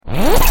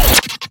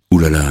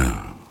la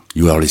la.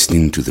 You are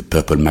listening to the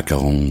Purple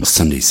Macaron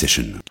Sunday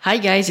session. Hi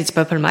guys, it's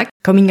Purple Mac.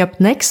 Coming up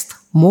next,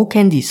 more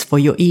candies for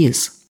your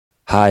ears.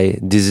 Hi,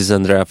 this is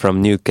Andrea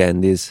from New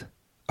Candies.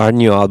 Our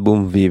new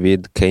album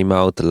Vivid came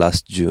out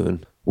last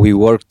June. We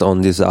worked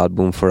on this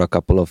album for a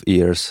couple of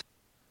years.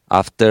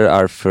 After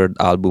our third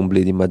album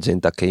Bleeding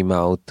Magenta came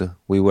out,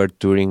 we were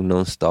touring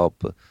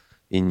non-stop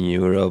in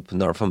Europe,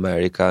 North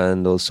America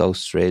and also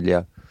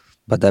Australia.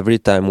 But every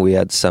time we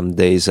had some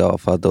days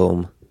off at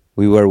home,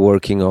 we were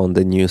working on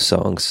the new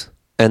songs.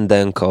 And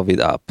then COVID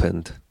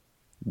happened.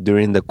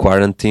 During the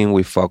quarantine,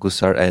 we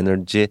focused our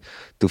energy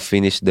to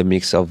finish the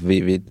mix of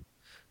Vivid.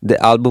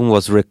 The album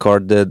was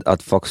recorded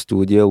at Fox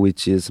Studio,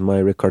 which is my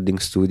recording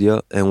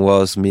studio, and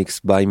was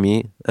mixed by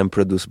me and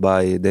produced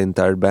by the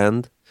entire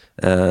band.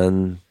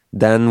 And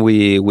then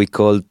we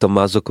called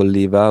Tommaso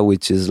Colliva,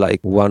 which is like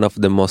one of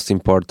the most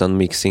important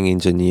mixing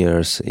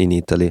engineers in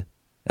Italy.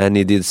 And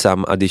he did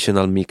some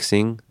additional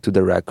mixing to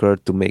the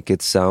record to make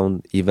it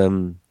sound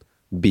even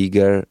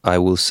bigger, I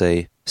will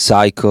say.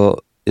 Psycho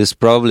is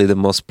probably the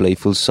most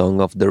playful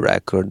song of the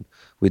record,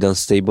 with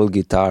unstable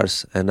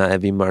guitars and a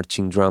heavy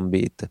marching drum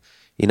beat.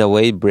 In a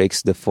way, it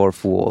breaks the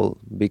fourth wall,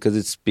 because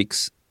it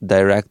speaks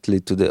directly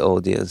to the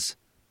audience.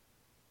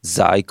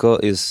 Psycho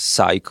is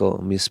psycho,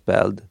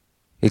 misspelled.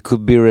 It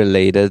could be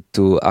related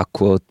to a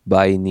quote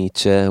by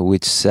Nietzsche,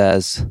 which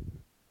says,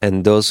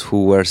 "And those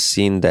who were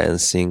seen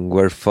dancing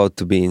were thought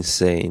to be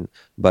insane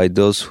by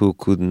those who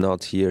could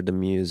not hear the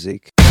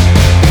music."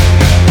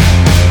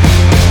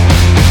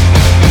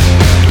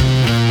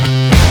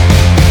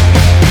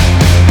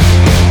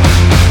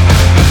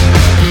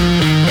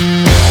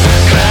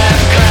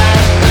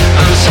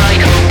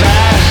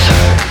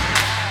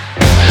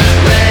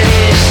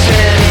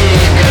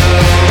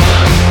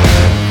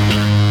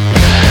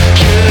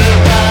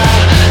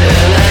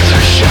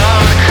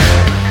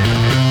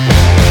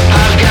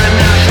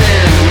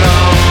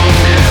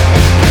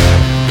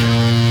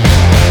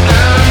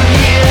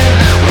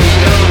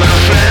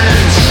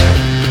 Friends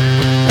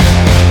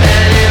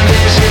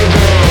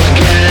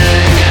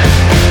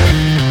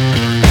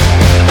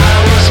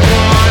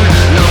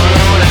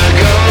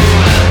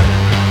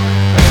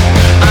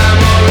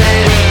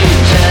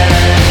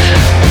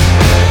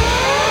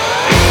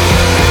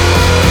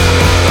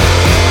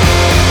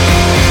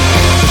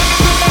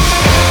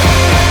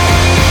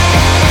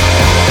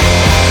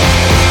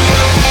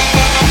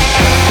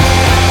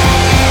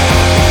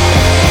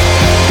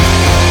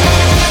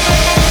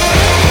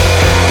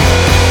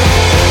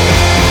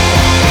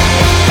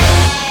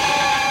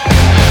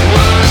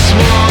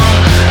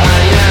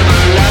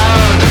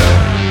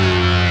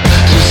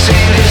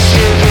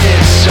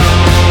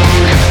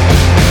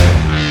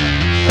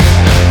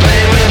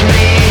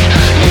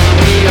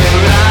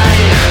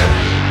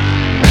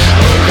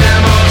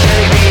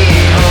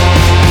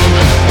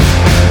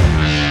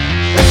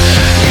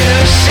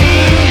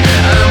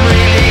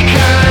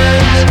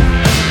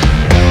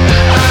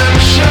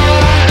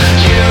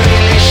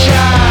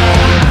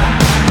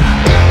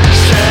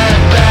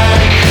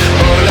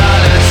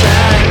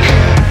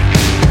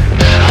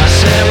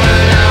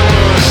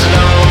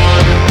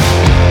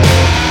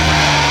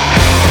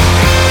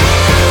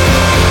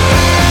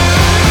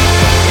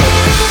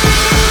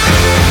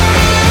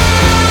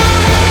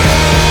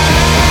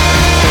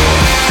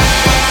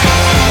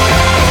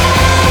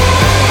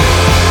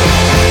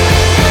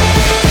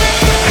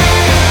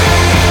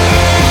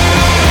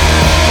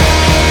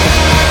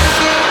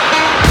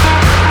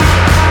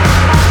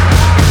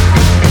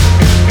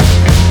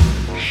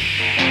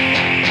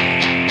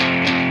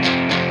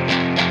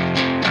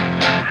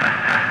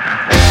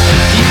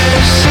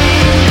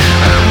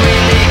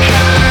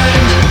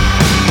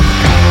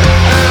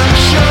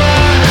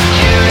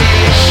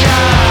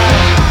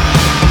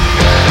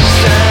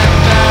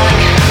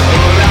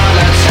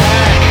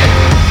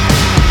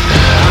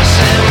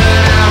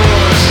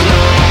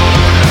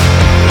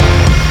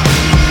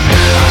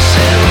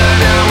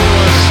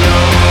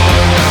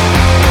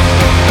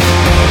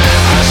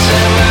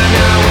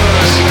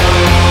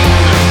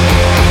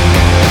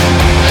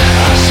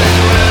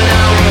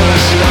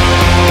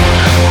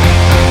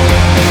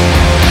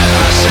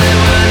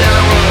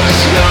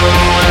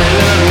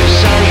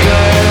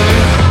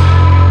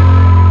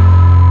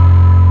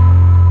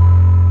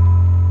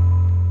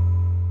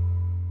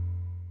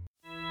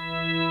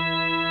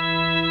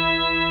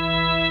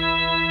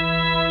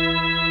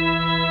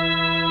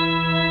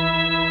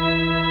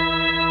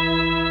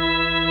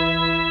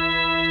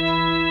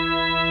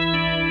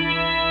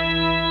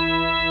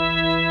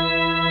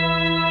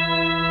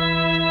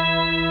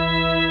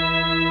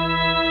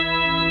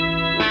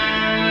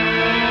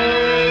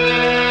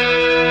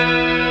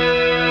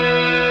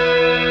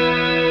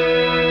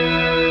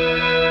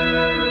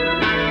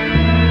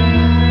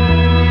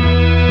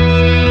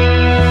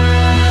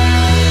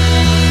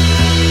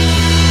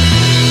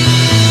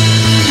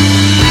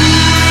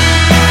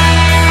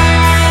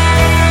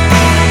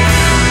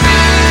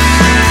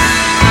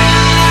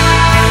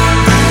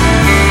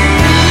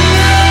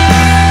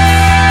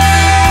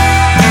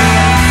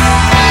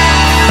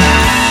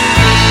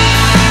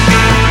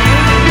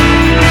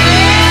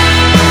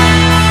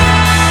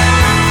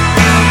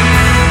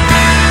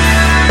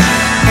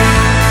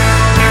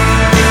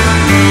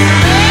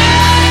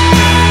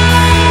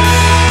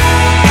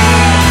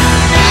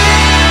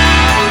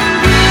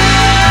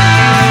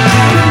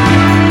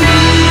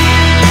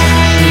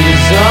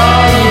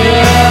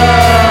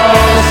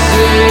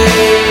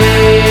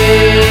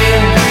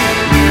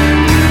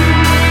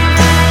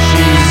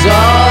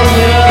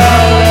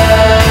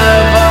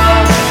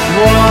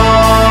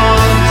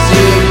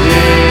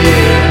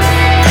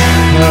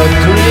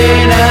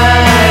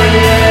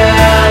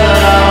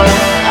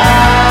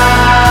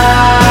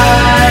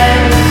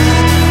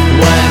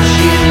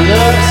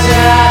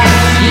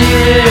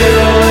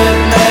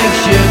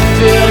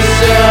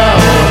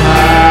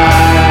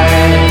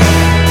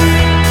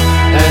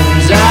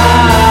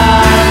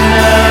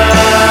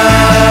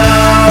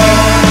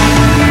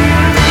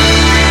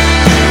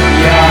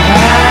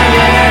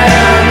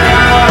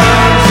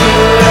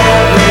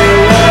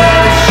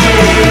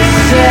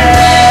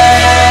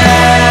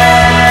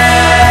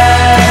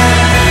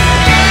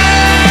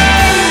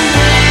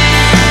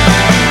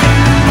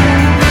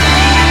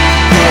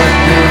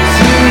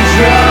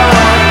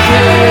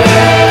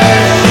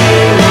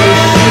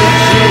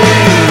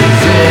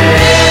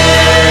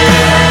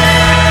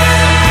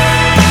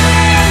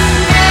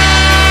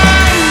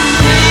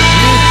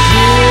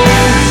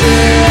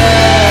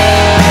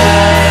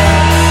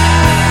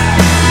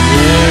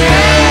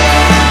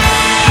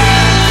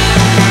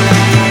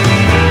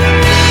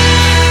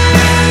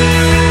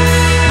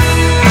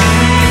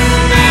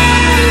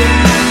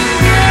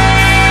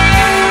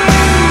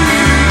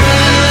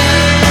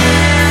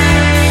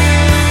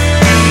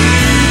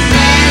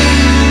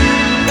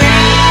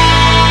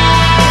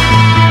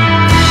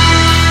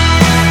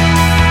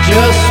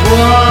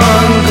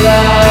one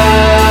glance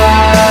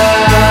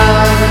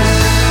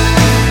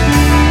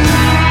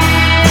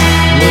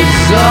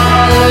was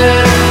all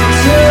it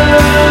took.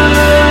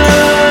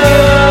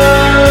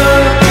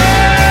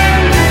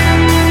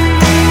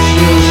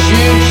 She'll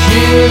shoot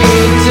you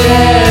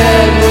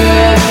dead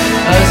with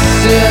a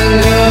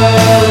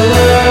single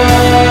look.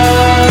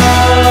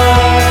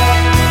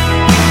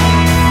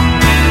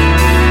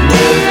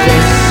 With a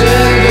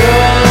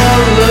single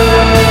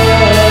look.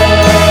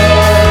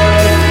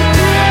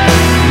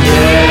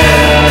 Yeah.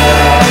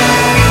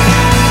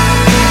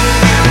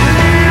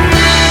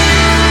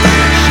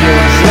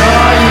 She'll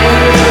draw you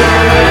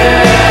in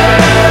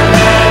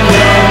and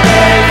you'll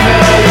make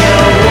her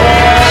your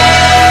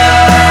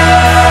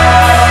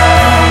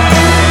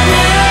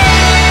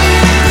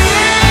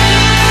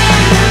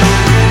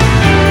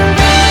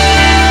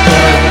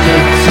but the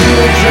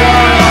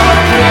two-drop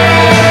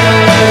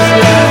killers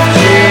left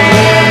you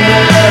in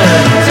the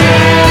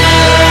ditch.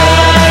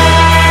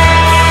 Now the two-drop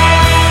killers just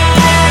let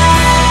off the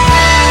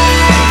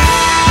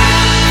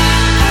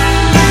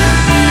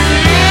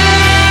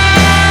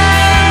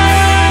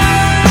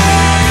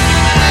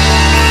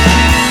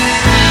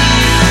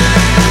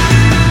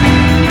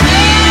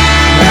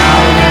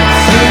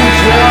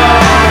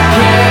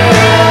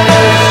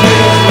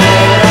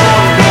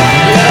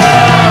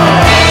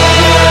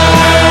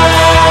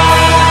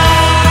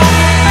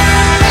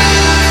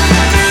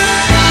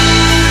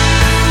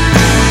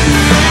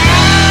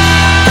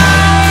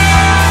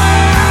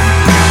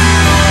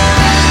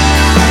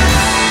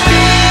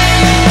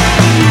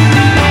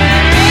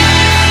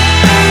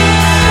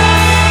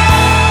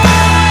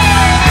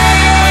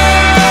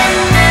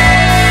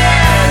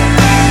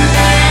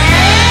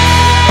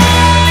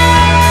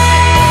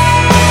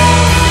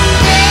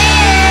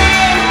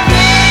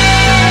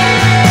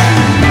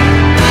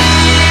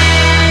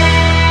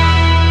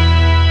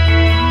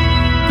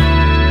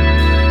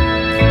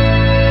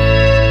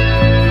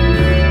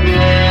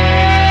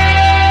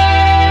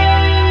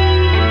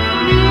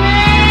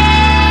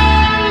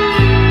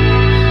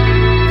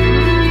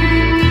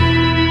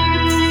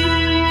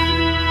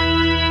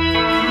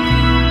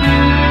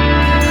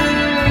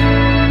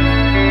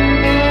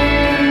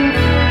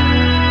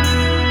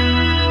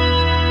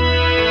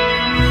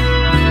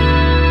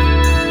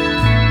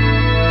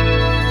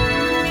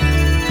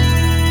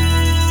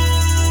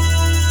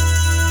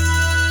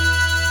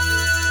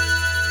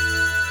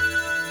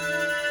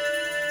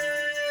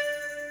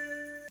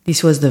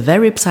This was the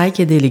very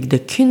psychedelic The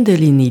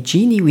Kundalini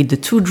Genie with the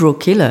two-draw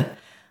killer.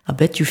 I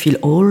bet you feel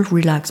all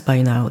relaxed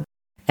by now.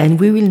 And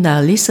we will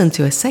now listen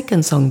to a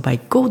second song by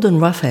Gordon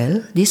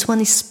Raphael. This one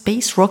is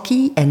space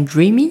rocky and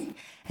dreamy,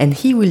 and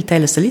he will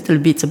tell us a little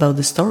bit about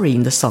the story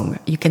in the song.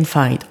 You can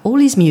find all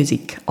his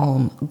music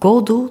on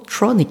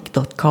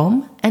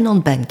gordotronic.com and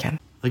on Bandcamp.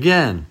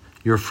 Again,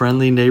 your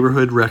friendly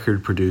neighborhood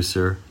record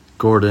producer,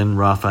 Gordon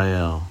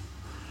Raphael.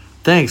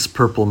 Thanks,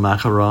 Purple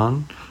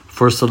Macaron,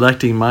 for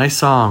selecting my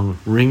song,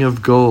 Ring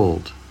of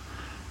Gold.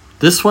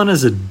 This one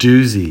is a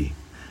doozy.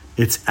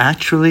 It's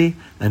actually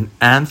an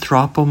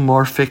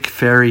anthropomorphic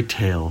fairy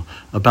tale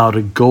about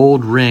a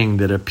gold ring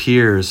that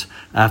appears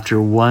after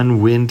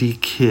one windy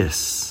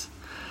kiss.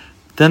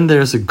 Then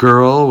there's a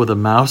girl with a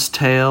mouse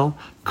tail,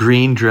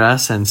 green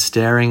dress, and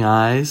staring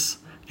eyes.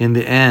 In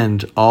the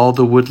end, all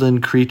the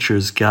woodland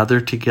creatures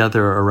gather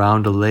together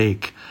around a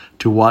lake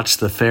to watch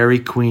the fairy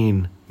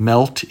queen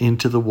melt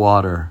into the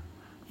water.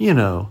 You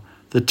know,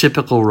 the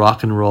typical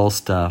rock and roll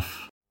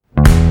stuff.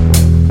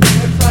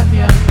 Looks like the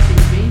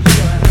MTV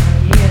show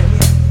every year.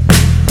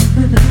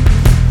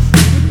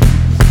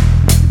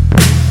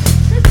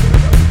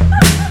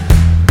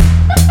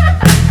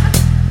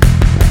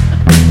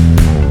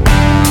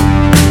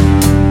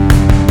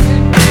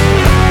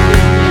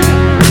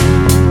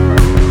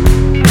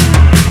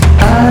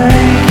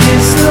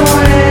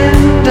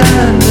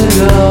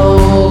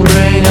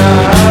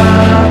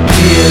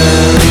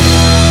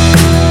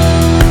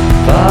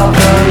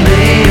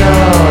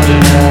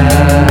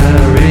 Ordinary.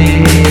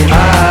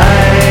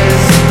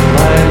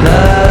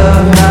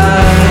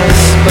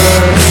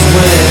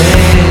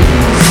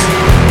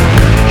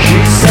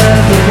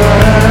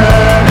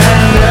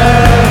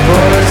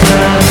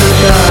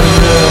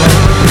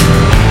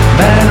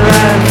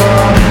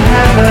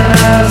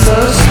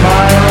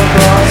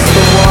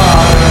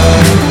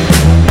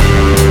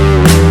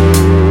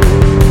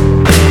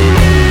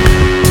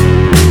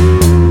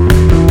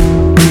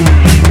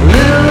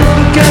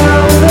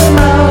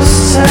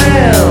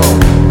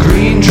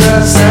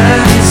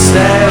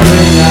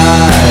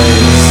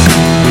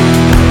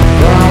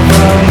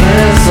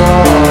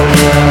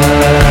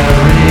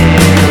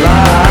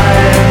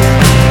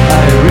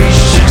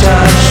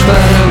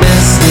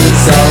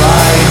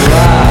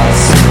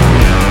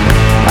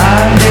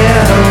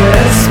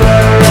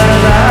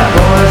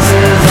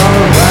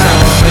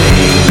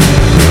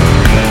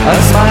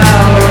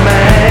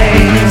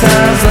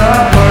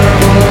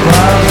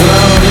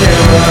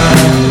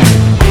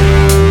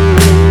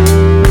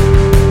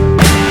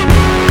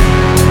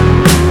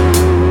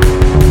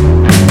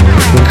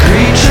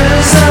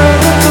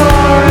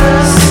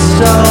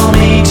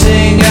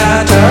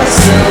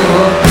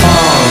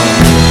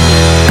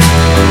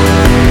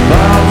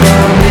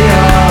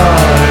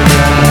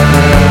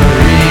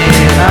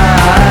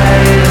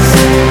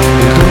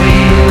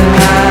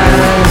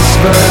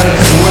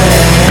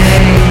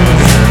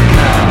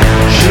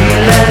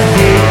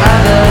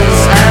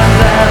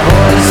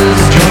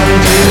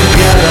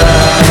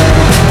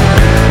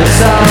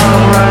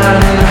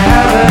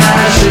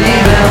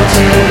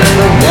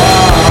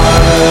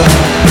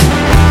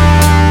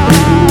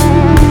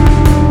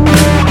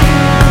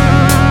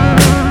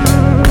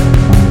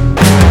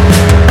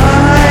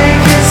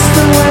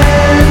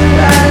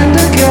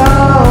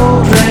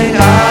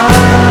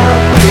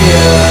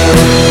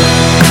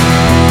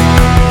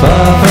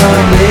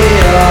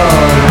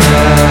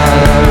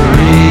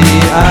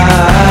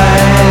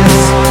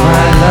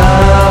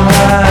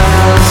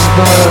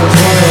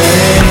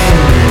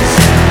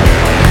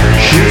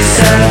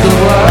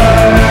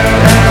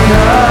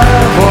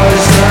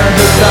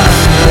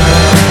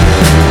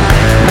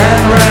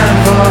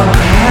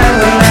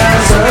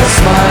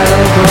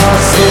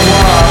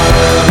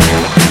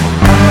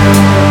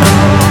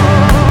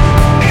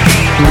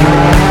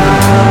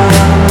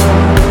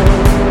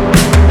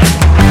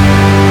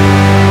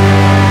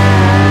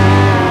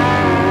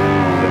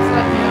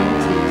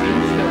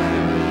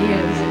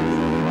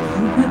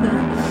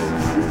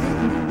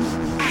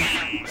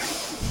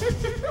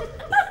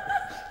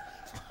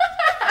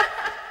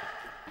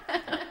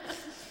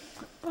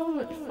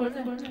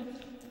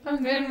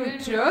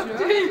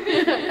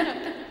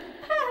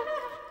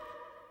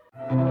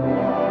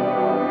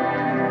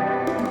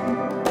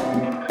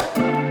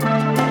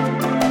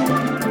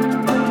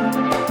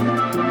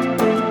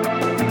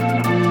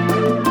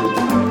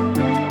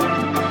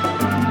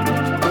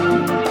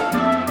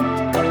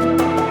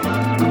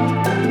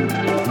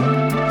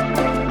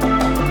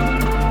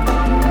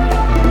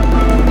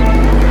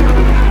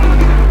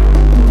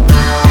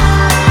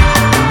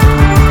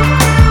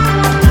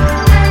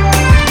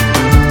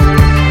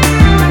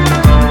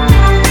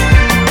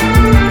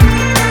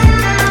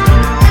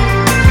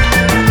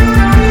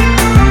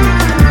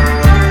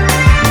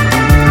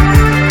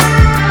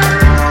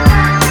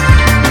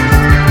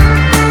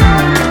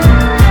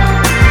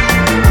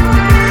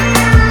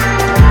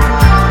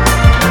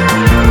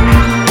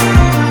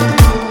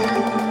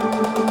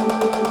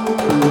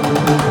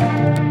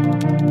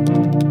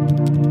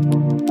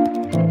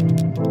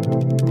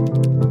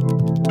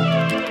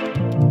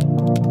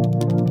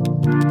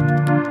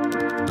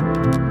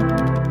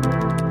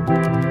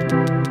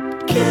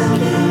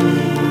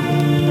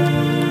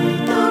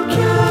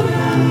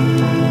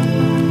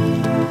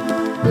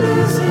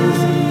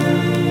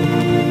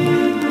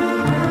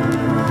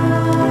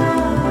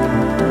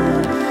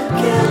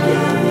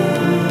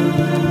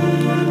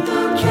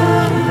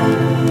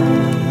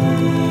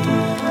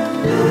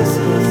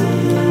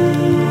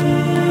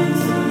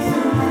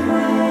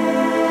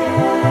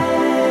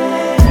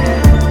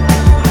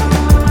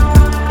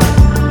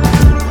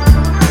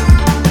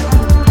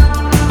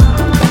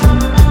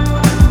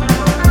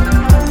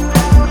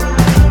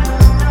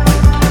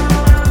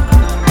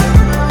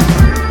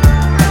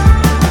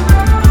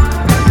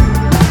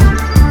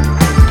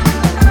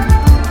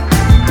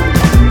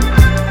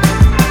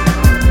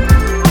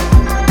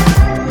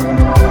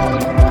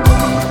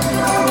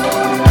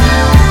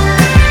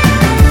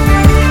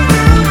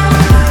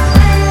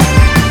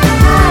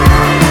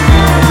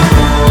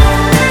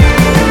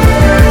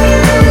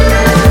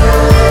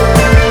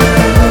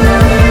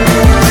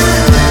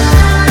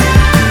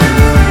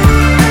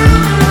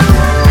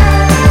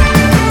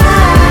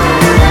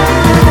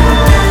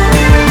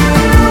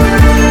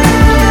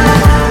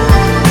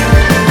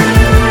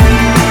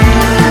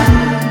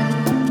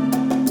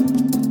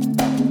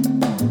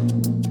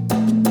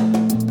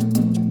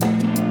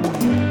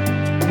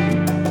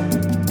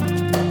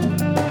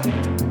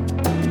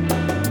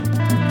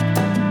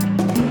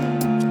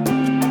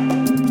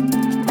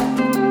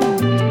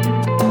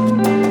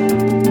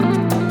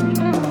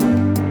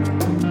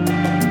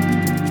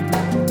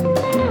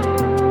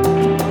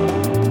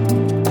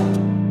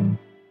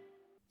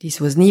 This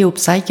was Neo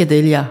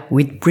Psychedelia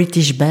with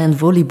British band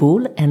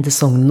Volleyball and the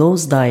song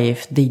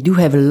Nosedive. They do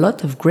have a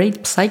lot of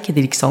great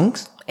psychedelic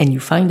songs and you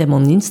find them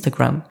on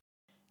Instagram.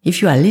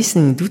 If you are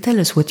listening, do tell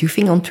us what you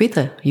think on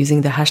Twitter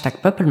using the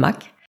hashtag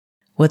PurpleMac.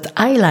 What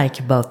I like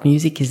about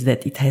music is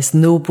that it has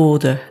no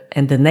border,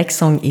 and the next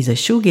song is a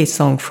shoegaze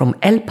song from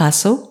El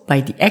Paso by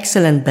the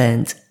excellent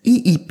band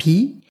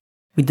EEP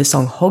with the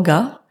song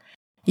Hoga.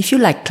 If you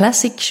like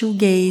classic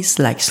shoegaze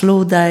like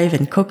Slowdive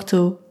and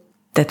Cocteau,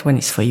 that one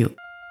is for you.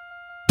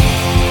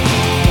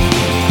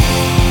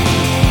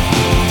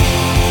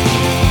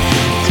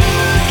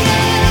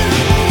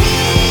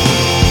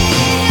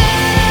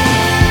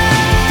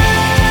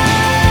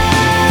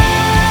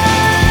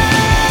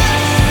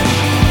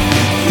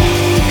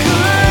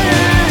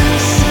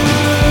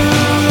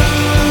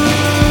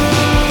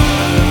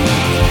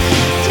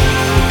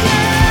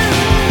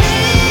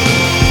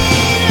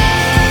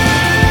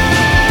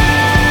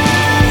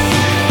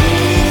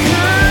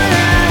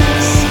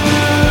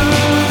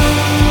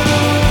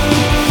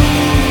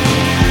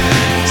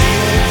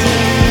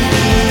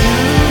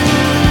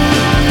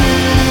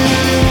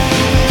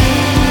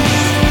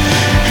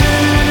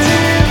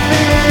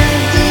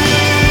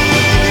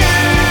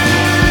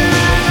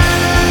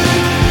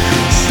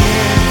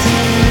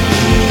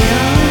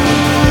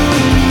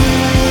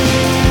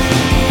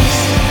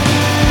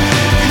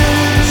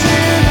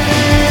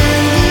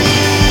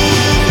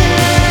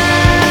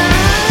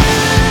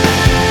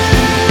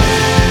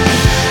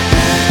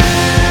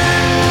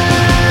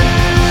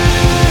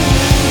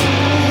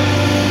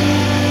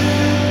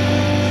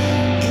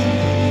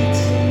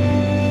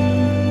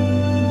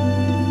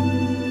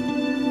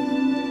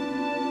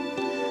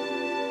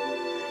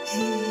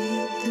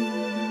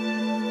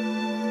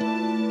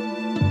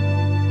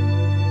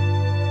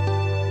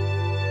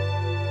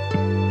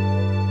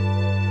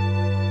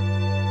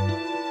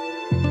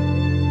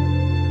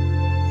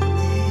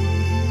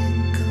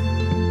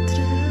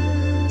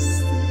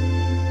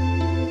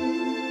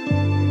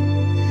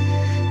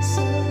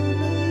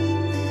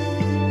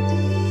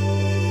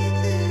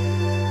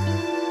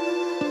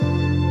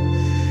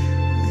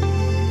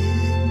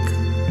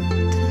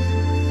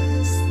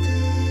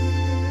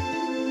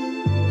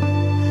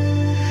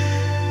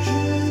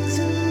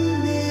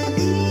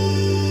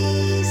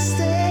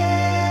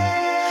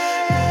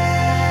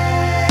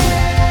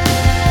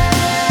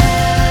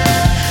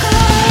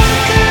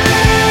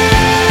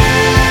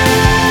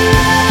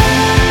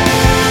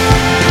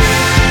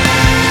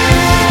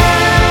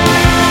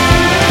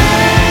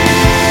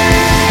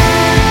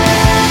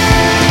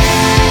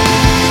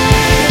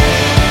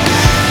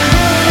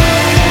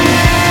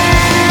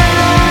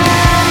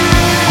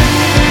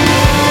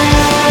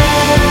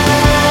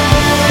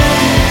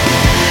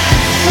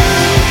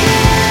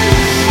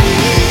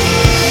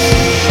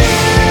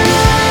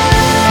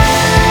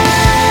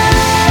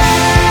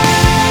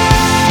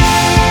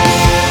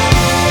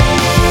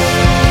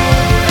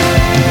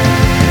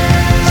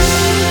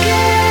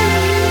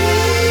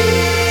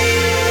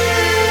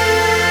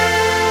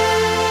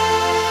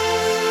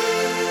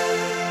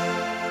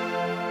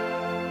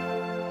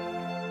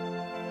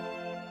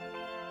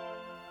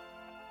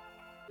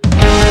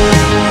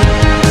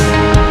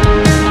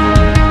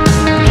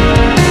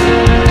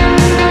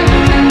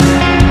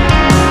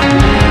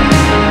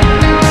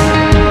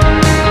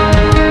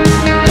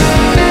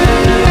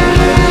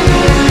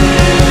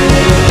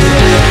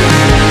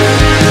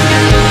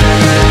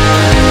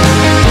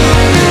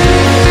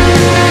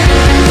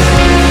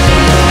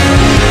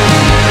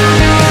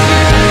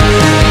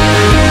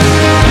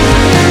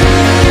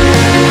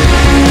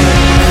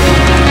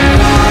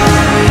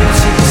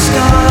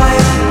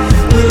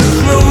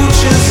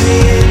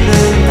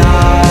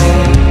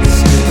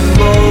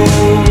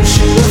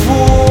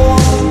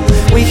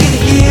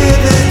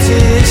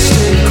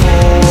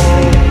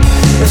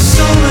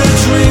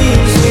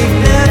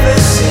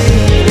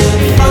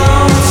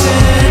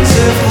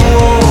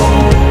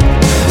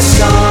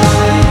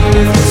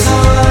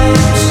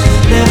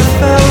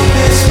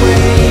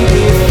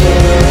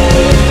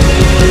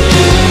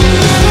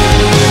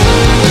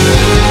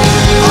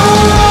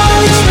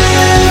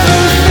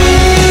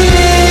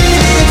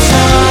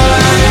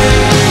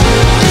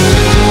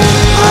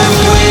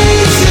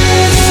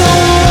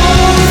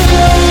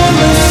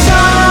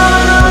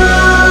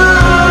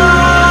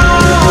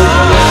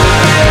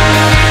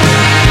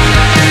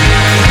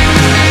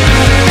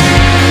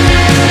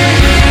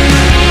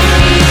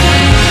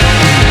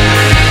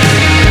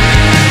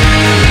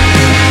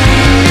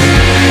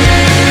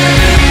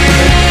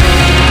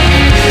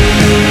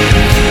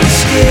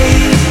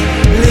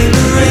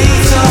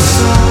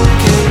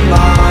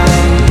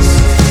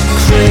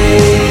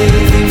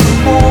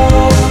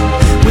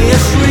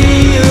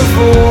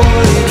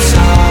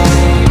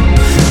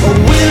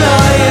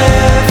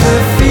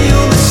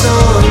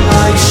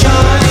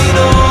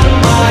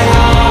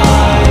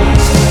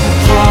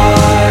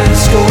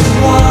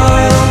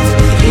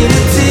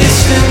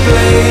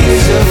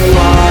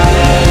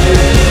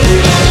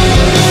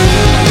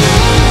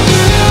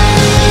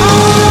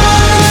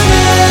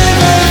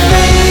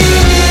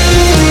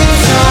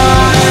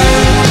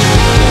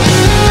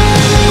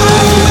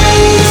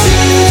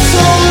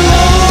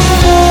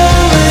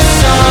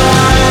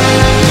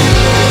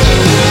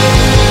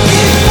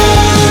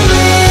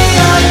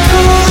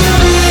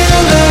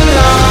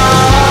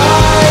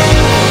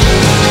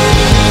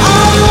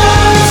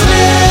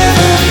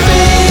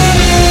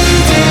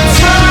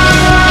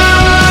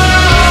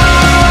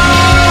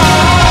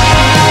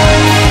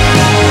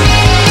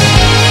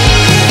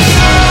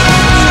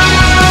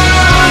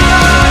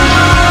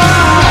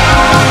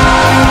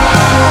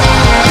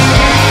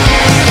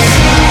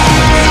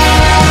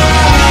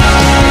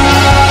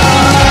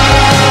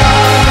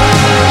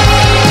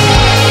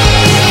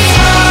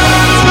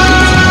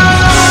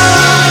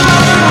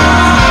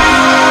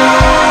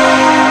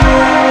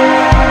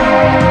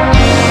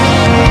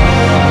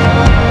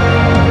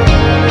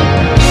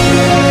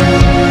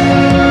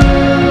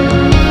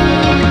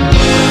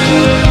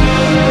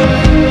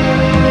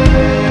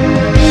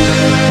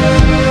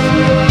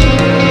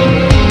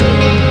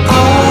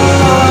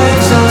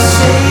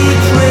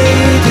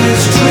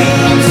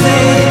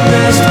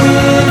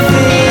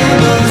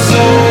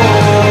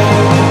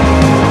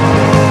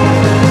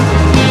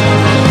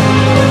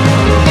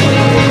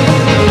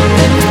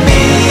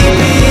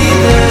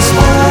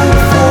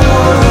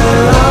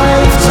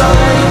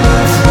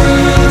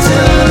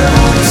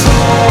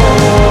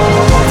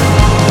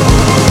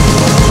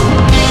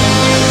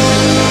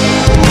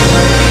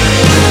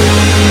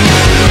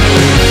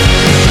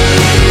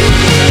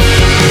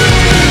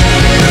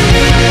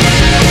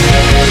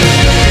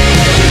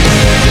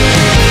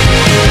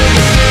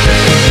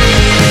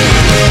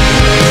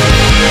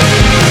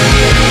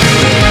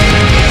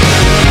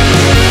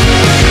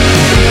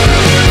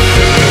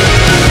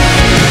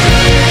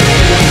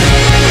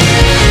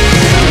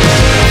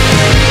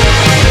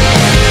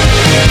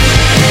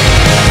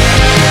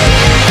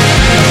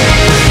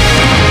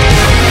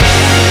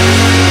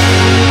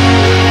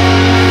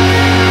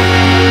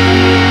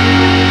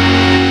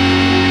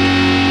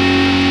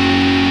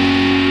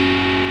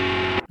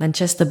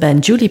 Manchester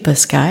band Juniper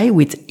Sky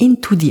with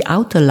Into the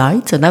Outer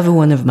Light, another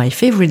one of my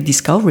favorite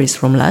discoveries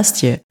from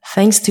last year.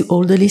 Thanks to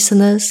all the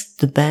listeners,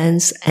 the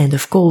bands, and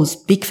of course,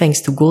 big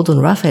thanks to Gordon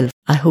Raphael.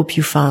 I hope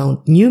you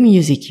found new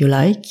music you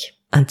like.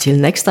 Until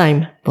next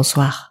time,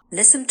 bonsoir.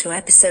 Listen to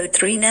episode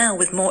 3 now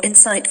with more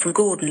insight from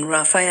Gordon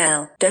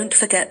Raphael. Don't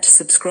forget to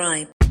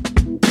subscribe.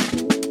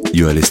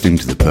 You are listening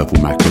to the Purple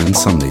Macaron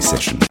Sunday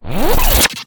Session.